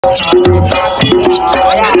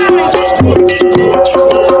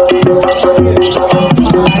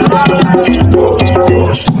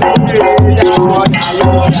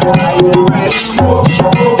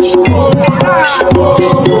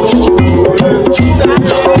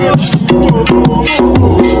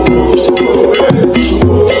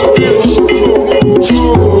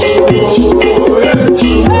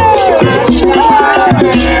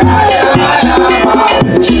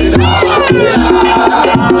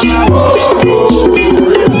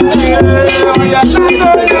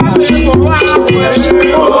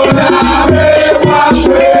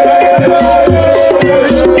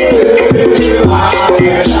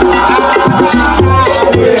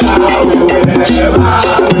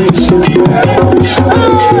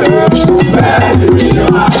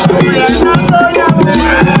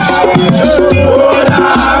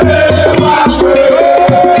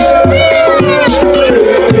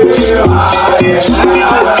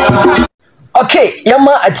Okay,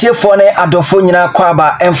 yama atiefo ne adofo nyina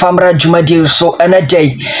kwaba emfamra dwumadi so ena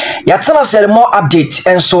day yatsana sere more update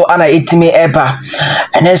enso ana etimi eba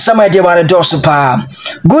enen sama de bare doso pa.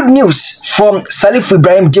 Good news from Salifu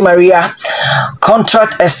Ibrahim Di Maria,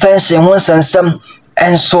 contract extension won sansam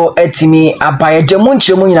enso etimi abaye de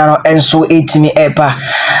munchemu nyina no enso etimi eba.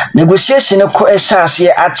 Negotiation ko ehase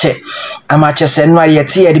ache amache se no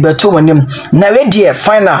ayete ye de beto monim na we de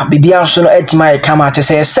final bibia so no etima e kama che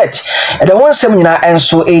se set e de wonsem nyina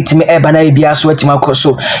enso etimi eba na bibia so etima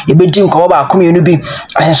koso e bedi nko ba akomienu bi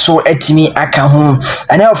enso etimi aka ho.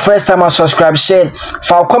 And now first time subscribe, share,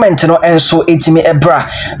 for comment no enso etimi ebra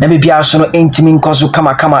na bibia so no etimi nkoso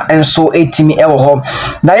kama enso etimi ewo ho.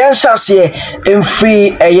 Na yan hase free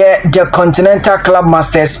the Continental Club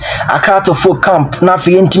Masters Accra to full camp na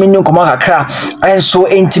fi intimi nkomo kakra enso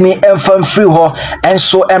intimi enfam free ho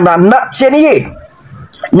enso emra na tieni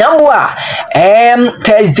Nyambwa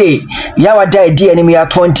Thursday yawa day enemy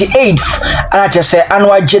 28th and I say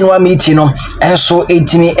annual general meeting no enso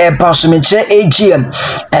etimi eba so meche AGM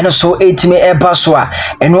enso etimi eba so a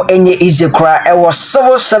eno enye easy kra e was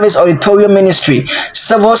civil service auditorium ministry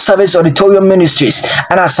ministries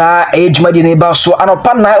and asa ejumadi ne ba so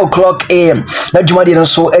anopa 9 o'clock am na jumadi no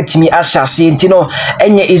so etimi ahyase ntino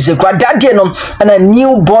enye easy kra dadie no na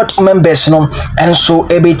new board members no enso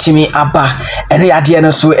ebetimi aba eno yade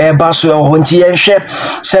no so eba so honti yenhwe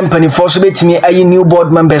sempani for so betimi ayi new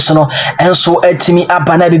board members no enso etimi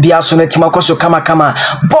aba na bibia so na tima koso kama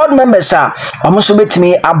board members a omo so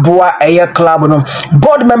betimi aboa eye club no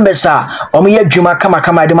board members a omo ye dwuma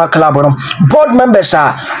kama de ma club no board members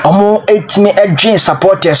a omo etimi edwin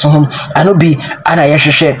supporters ho ano bi ana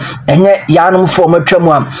yehwehwe enye yanom for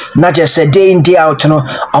matwamu am na je say day in day out no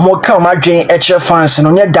omo ka omo adwin eche fans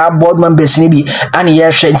no nye da board members ni bi ana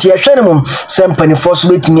yehwe nti yehwe ne mum sempani for so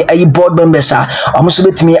betimi ayi board members a omo so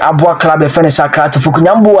betimi aboa club e fene sakra to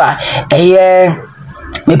fukunyambo a eye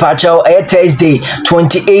me pacho Thursday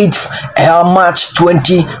 28th March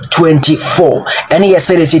 2024 and yes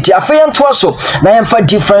say the city afayan to so na yemfa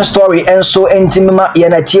different story enso entimima ye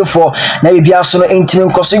na tiefo na bibia so no entimi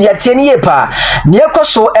nkoso ya tenie pa ne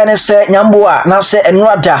ekoso ene se nyambo a na se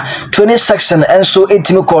enwada 20 section enso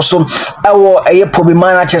entimi koso ewo eye problem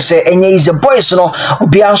na che se enye is the boys no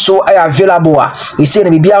obia so ay available a e se na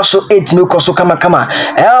bibia so entimi koso kama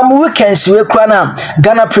weekends we kra na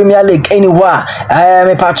Ghana Premier League anywhere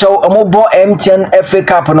me pacho omobo MTN FA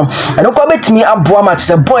Cup no eno ko betimi aboa match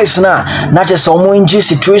se boys na just omo injury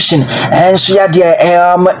situation and so ya de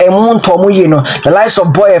emunto omo yi no the likes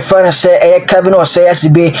of boy friend say Kevin or say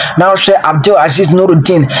SB now share Abdul Aziz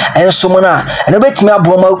Nuruddin and so na eno betimi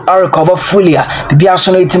aboa ma recover fully bibia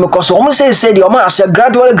so no etimi koso omo say the omo as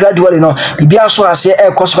gradually no bibia so as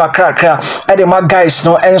koso kra e de ma guys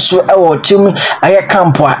no enso e wo team aye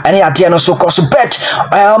camp a ene ade no so koso bet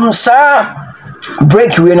sir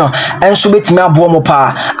break we no enso betimi abo mo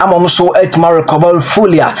pa amom so etma recover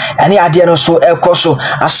fully any ade no so ekoso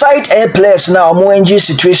aside a players now mo injury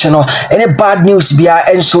situation no any bad news bia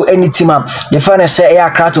enso any team the fan say air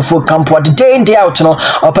Accra to full camp the day in day out no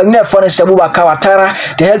opamina fan say Abubakar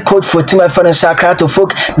Watara the head coach for team fan say Accra to full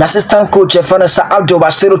na assistant coach fan say Abdul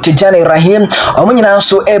Basiru Tijani Rahim omunyina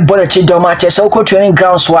so e bolechi do match say ko training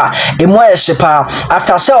grounds wa emo e shepa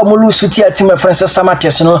after say omo lose team fan say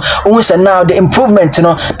Samates no who say now the improvement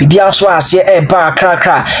no bibia so ase ba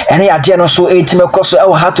krakra ene ade no so etime koso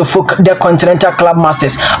e how to folk the Continental Club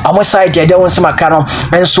Masters amo side de won semaka no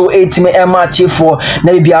enso etime e ma tifo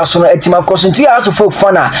na bibia so no etime koso nti ya so folk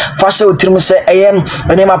fana fa se otirim se eye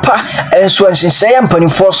ene mapa enso ensense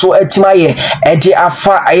mpanifo so etime aye ede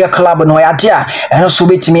afa aye club no ya de a eno so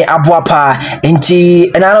betime aboa pa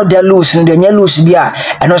nti ena no de lose no de nya lose bia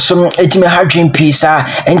eno so etime hadwin pisa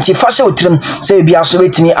nti fa se otirim se bibia so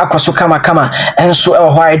betime akoso kama enso e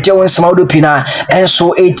ho ade won sema do pina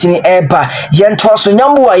enso etime eba yento so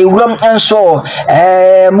nyambo a ewuram enso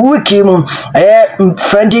wiki mu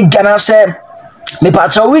friendly Ghana say me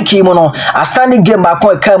patra wiki mu no a standing game back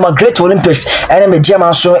on Kama Great Olympics ene me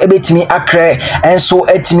diama so ebetimi akre enso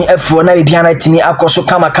etimi afuro na bibia na etimi akoso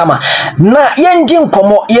kama na yendi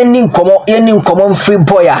nkomo free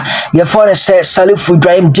boy a ye for say Salifu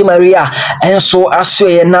Ibrahim Di Maria enso aso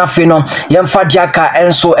ye na afi no ye mfa diaka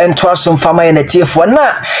enso ento aso mfama ye netifo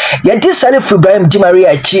na ye di Salifu Ibrahim Di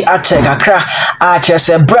Maria chi ache kakra a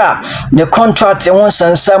chese bra ne contract won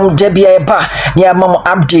sansam de bia eba ne amam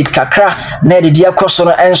update kakra na de yakoso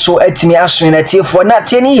no enso etimi aso na tifo na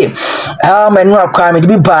tieni menu akwa me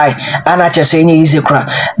bi buy ana chese enye easy kra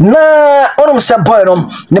na onum se boy no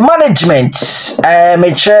the management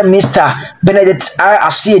me chair Mr. Benedict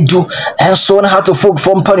Asiedu enso na how to folk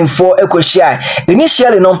from putting for ekoshia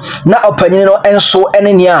initially no na opinion no enso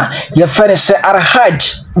enenia ye fere se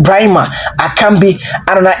Arhaj Brahima akambi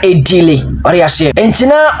ana edile ori ase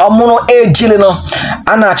entina omono edile no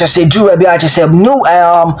ana chese dura bi a chese new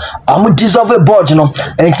dissolve board no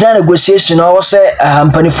entina negotiation no say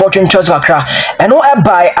company fortune trust akra eno e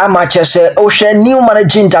buy ama chese o hwe new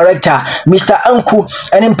managing director Mr. Anku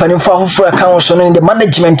ene mpanimfo afoforo account so no in the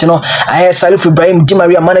management no aye Salifu Ibrahim Di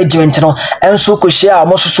Maria management no enso ko share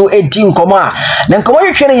mo so edi nkomo a na nkomo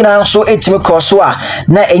hwehwe ne nyina so etimi koso a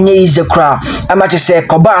na enye ize kra ama chese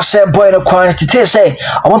ba say boy no quantity say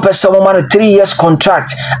I want person man 3 years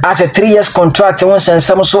contract as a 3 years contract won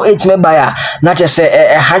sensam so 8 me buyer na just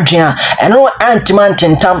say hadwea eno antiman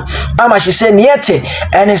tentam ama she say niete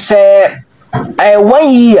and say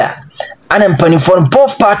 1 year anampanifo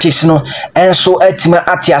both parties no enso etima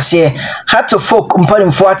atiase had to folk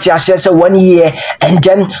mpanifo atiase say 1 year and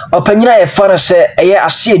then opanyina e fa no say eye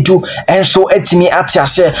asiedu enso etimi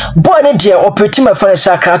atiase boy ne de opetima fa no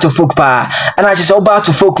say akra to folk pa and I say oba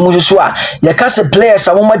to folk mu so a ye ka say players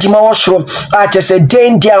awomadima wo soro a che say day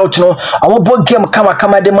in out no awobo game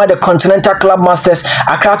kama de ma the Continental Club Masters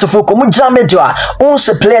akra to folk mu jam do a on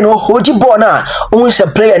say player no hoji ball na on say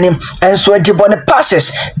player ni enso e ball ne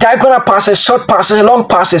passes diagonal passes, short passes, long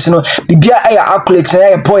passes, you know, bibia aya accolades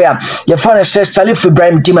na boy your friend says Salifu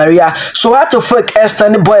Ibrahim Di Maria so how to fake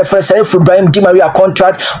extend the boy for Salifu Ibrahim Di Maria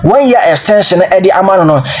contract 1 year extension Eddie Amano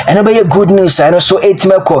no and be good news and so 8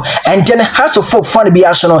 meko and then has to folk fund be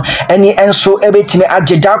aso no any enso ebetime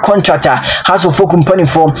ageda contractor has to folk company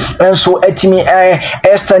for and so etimi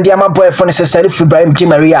extend the boy for Salifu Ibrahim Di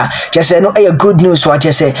Maria just say no good news what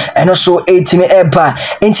you say and so 8 eba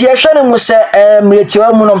nti ye hwe no mu se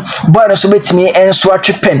miletiwa mu no boy so betimi enso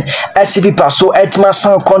atwepen SCP so etima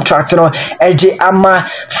san contract no eje ama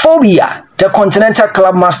phobia the Continental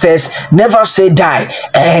Club Masters never say die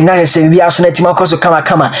na say we are so etima koso kama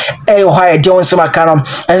why don't say makano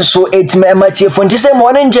enso etima ematie for nti say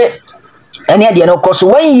morning je any ade no koso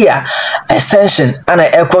 1 year extension ana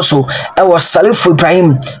ekoso e was Salifu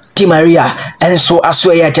Ibrahim Di Maria enso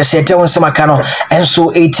aso ya just don't say makano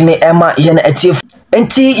enso etimi ema ye na etie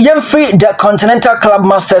enti yem free the Continental Club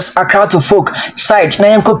Masters Accra to folk site na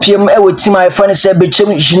yenko pm ewo team I find say Bechem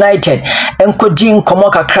United enko din komo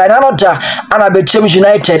kakra na no da ana Bechem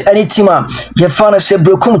United any team ye find say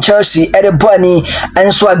Brekum Chelsea e de boani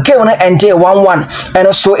enso game no ende 1-1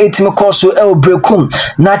 and so etimi course ewo Brekum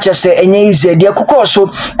na chese enye ize de kokoso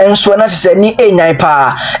enso na chese ni enyan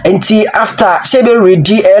pa enti after say be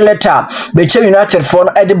ready a letter Bechem United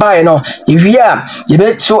for e de buy no ewia ye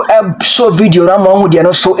be so show video na de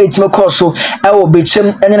no so etime course so e wo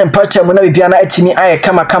bechem ene mpacha mu na bibia na etimi aye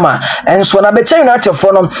kama enso na Bechem United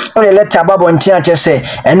for no o le letter babo ntia chese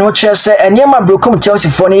eno chese enyema Brekum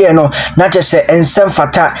Chelsea for no no na chese ensem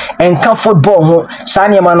fata enka football ho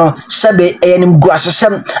sanyema no sebe enim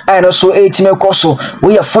guasesem aye no so etime course so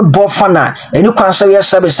we are football fana eni kwanse we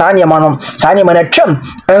sebe sanyema na twem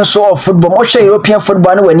enso of football mo hwe European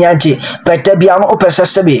football no wani age but bia no opese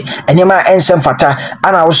sebe enyema ensem fata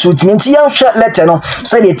ana wo so timi nti yan hwe letter no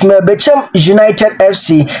say the team Bechem United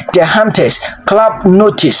FC the Hunters club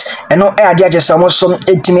notice and no air just some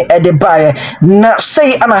etimi at the buyer na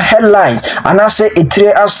say an a headline and I say it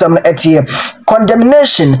as some etie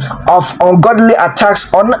condemnation of ungodly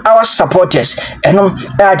attacks on our supporters and no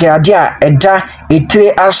idea it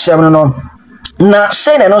as some no na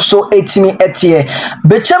say na so etimi etie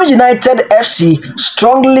Bechem United FC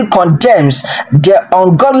strongly condemns the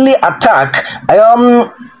ungodly attack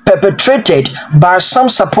perpetrated by some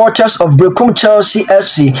supporters of Brekum Chelsea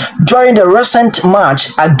FC during the recent match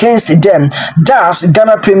against them. That's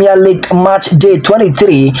Ghana Premier League match day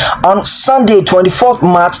 23 on Sunday 24th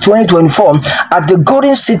March 2024 at the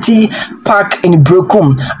Golden City Park in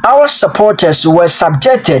Brekum. Our supporters were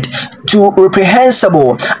subjected to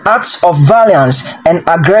reprehensible acts of violence and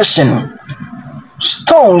aggression.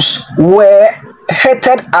 Stones were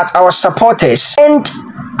headed at our supporters and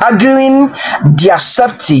arguing their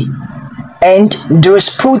safety and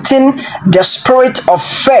disputing the spirit of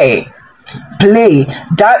fair play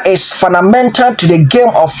that is fundamental to the game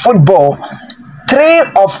of football. 3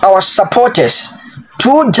 of our supporters,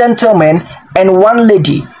 2 gentlemen and 1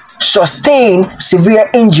 lady, sustained severe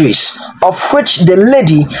injuries, of which the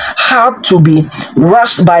lady had to be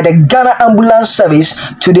rushed by the Ghana Ambulance Service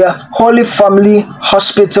to the Holy Family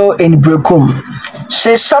Hospital in Brekum.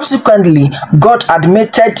 She subsequently got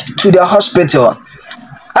admitted to the hospital.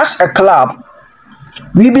 As a club,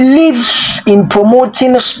 we believe in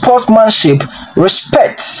promoting sportsmanship,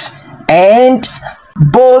 respect, and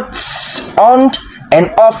both on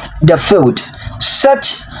and off the field.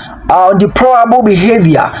 Such deplorable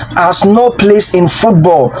behavior has no place in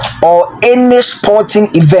football or any sporting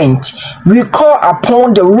event. We call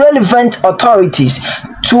upon the relevant authorities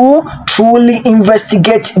to truly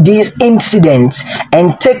investigate these incidents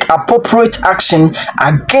and take appropriate action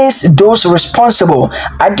against those responsible.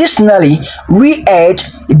 Additionally, we urge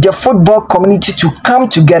the football community to come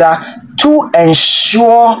together to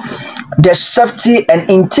ensure the safety and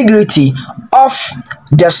integrity of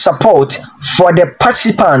the support for the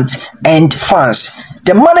participants and fans.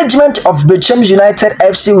 The management of Bechem United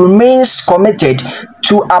FC remains committed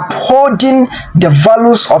to upholding the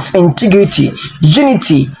values of integrity,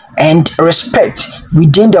 unity, and respect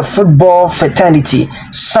within the football fraternity.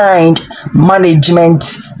 Signed, Management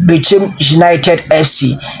Bechem United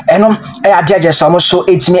FC. And I judge some so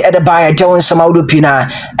it's me at the buyer down some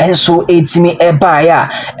Audupina and so it's me a buyer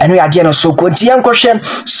and we are dealing so continue question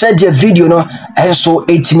said the video no and so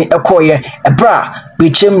it's me a coyer a bra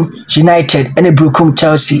Bechem United and a Brekum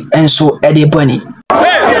Chelsea and so Eddie Bunny.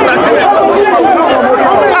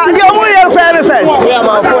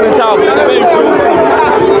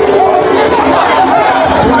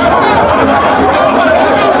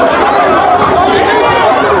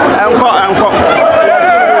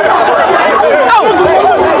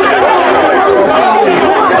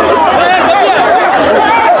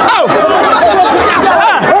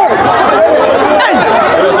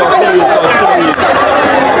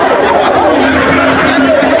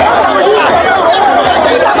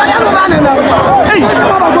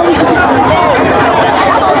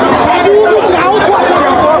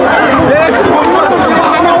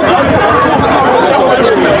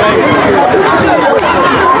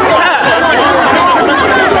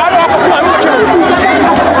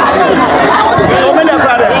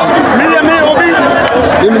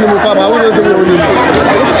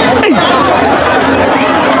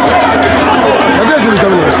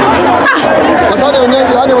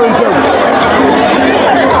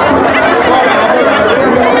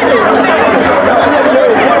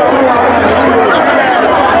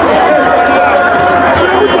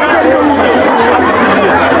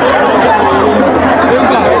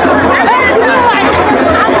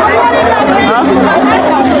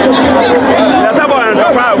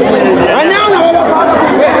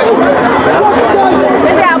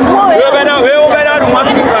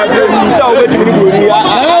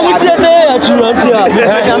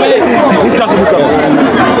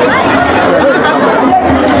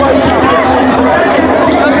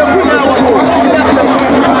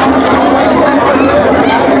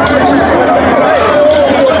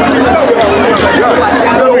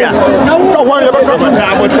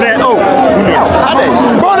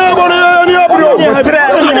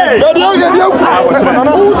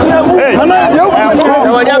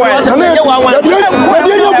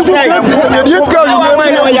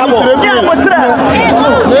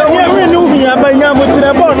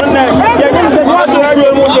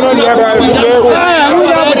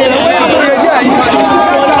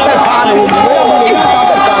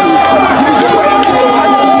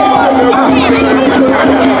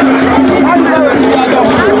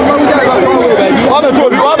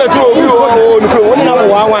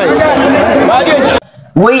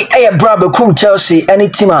 we a brabo kum Chelsea any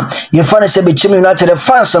team your fan say be Chim United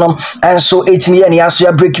fans no and so 8 million yaso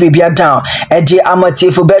ya break be down e de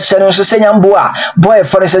amati for bet no so senyamboa boy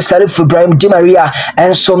for say Salifu Ibrahim Di Maria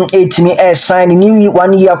and some 8 million sign new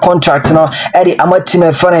 1 year contract no e de amati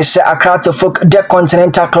me fan say Accra folk the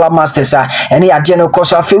Continental Club Masters any ade no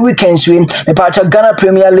course of weekends we me part Ghana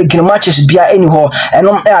Premier League no matches bia anyhow and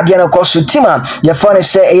ade no course team your fan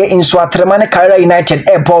say in so Atremane Cairo United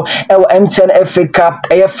airport MTN FA Cup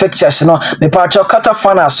fixtures no me part Qatar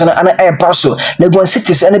finals no ana air passo Legon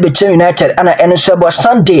Cities and be United ana eno sebo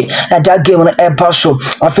Sunday na that game no air passo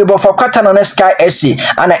afebo for Qatar no Sky SC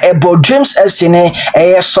ana Ebo Dreams FC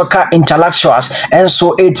ne soccer intellectuals and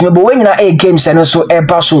so 8 me bo wenina games and so air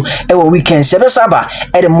passo weekends ebe saba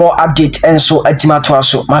more update and so atima to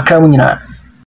aso makra mu nyina